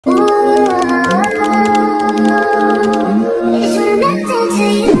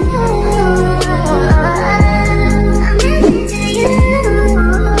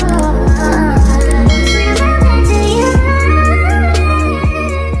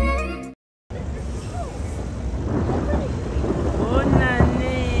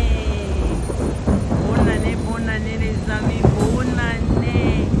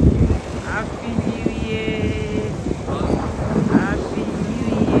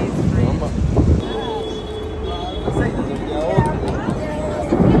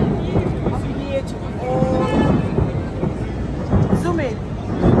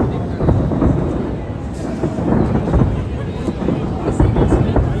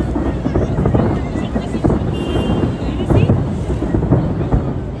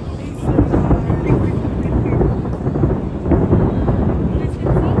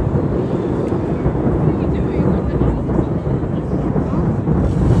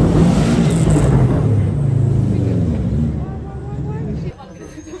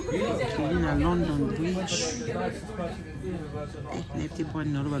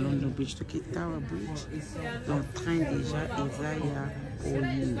naloba London Bridge toki Tower Bridge donc train déjà eza ya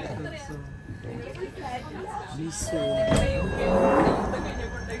koyinga biso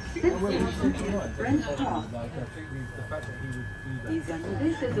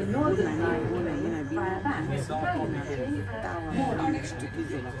This is the northern line via that.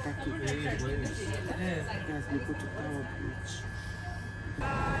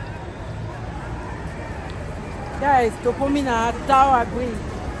 Guys, tokomi na Tower Bridge.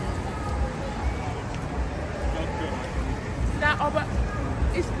 That over.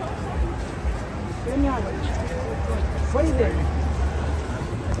 It's What is it?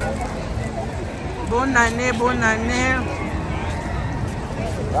 Bonne année, bonne année.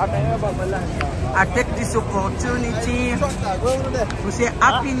 I take this opportunity to say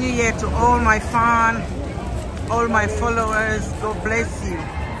Happy New Year to all my fans, all my followers. God bless you.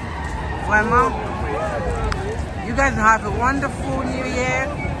 Vraiment, you guys have a wonderful New Year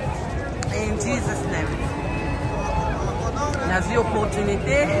in Jesus' name. Nazi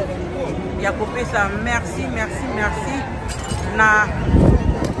opportunité, ya kopesa merci, merci, merci na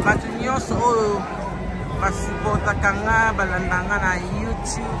batu nyonso oyo basupportaka nga balandanga na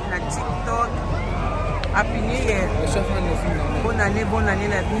YouTube, na TikTok. Happy New Year. Bonne année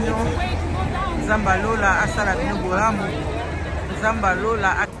na bino. Nzamba lola asala bino bolamu. Nzamba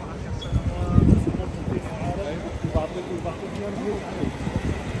lola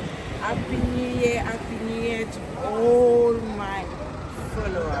Happy New Year to all my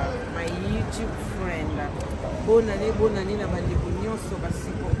followers, my YouTube friend. Bonne année na bandeko nyonso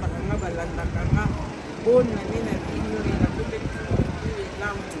basupportaka nga balandaka nga. Bonne année na bino na kopeta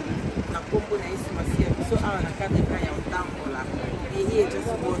elamu na kombo na Yesu Masiya biso awa na kadeka ya utambola. Here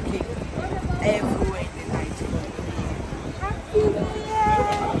just working everywhere in the night.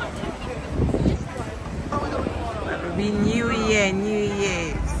 Happy New Year. New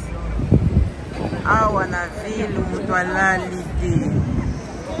Year's. Awa na ville mutu alali te.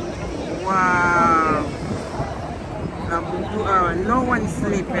 Wow. No one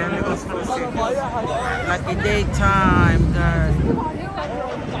sleeping because like the daytime, guys.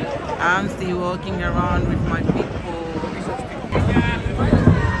 I'm still walking around with my people.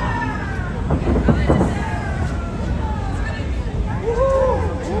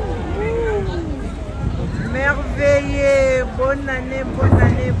 Merveilleux, bonne année, bonne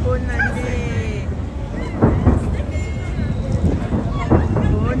année, bonne année.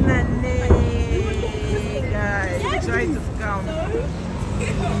 Bonne année. Try to come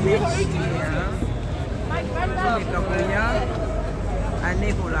next year.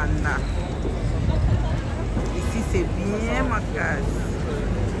 Année Hollanda. Ici c'est bien ma case.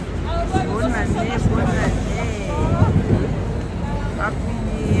 Bonne année, bonne année. Happy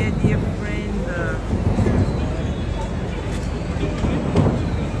New Year, dear friend.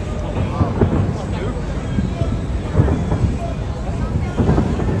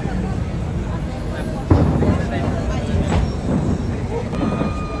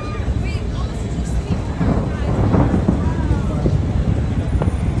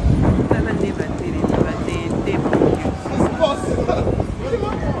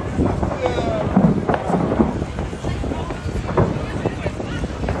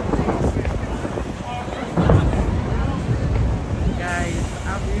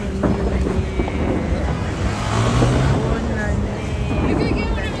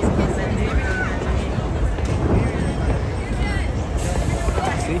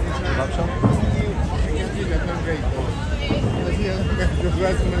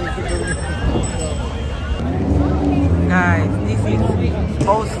 Guys, this is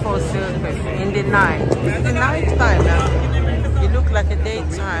Oxford Circus in the night. It's the night time now. It looks like a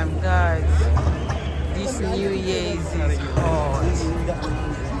daytime, guys. This New Year's is hot.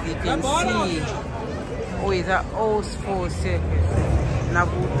 You can see. Oh, it's an Oxford Circus. Na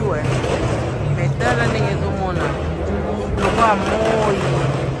butu metala ningezo mona. Lupa moyo.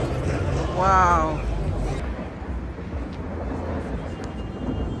 Wow.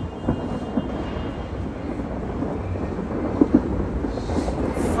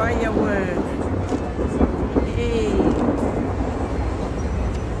 Fireworks. Hey.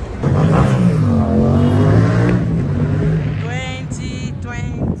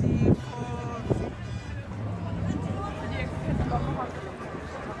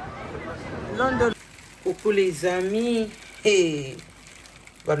 London. Coucou les amis. Hey.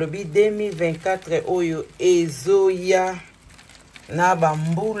 Balobi 2024 oyo ezoya na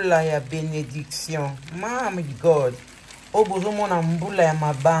bambula ya bénédiction. My God. Obozo mona mbula ya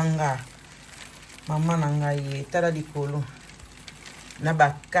mabanga. Mama na ngai tala likolo. Na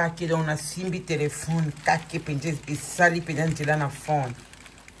bakaki donc na simbi téléphone kaki penje esali penje ntela na phone.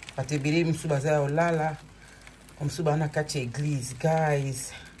 Patebiri msubaza olala. Msubana kache église.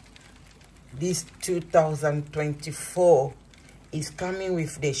 Guys, this 2024 is coming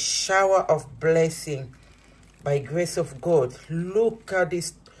with the shower of blessing by grace of God. Look at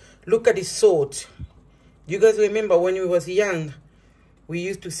this. Look at the salt. You guys remember when we was young, we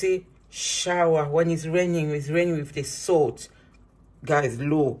used to say shower when it's raining with the salt. Guys,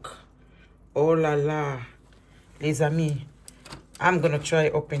 look. Oh la la. Les amis, I'm gonna try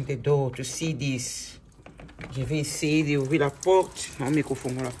open the door to see this. Je vais essayer d'ouvrir la porte. Non, mais qu'on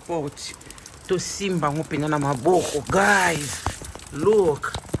ferme la porte. To simba open na maboko. Guys,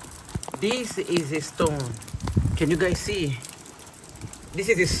 look. This is a stone. Can you guys see? This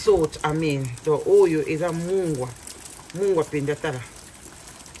is the salt, I mean. The oil is a mungwa. Mungwa pendatara.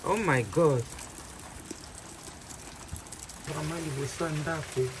 Oh my God.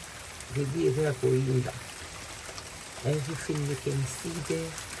 Everything you can see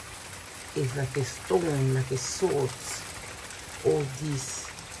there is like a stone, like a salt. All this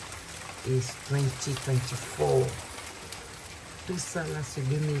is 2024. Tout ça là, c'est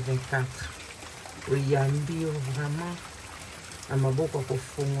 2024. Oyambi vraiment. Amaboko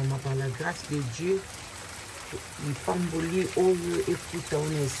kofungwa par la grâce de Dieu. Ipamboli oyo ekuta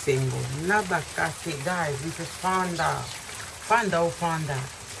one sengo. Nabakate guys, this is Fanda. Fanda.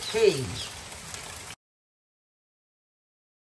 Hey.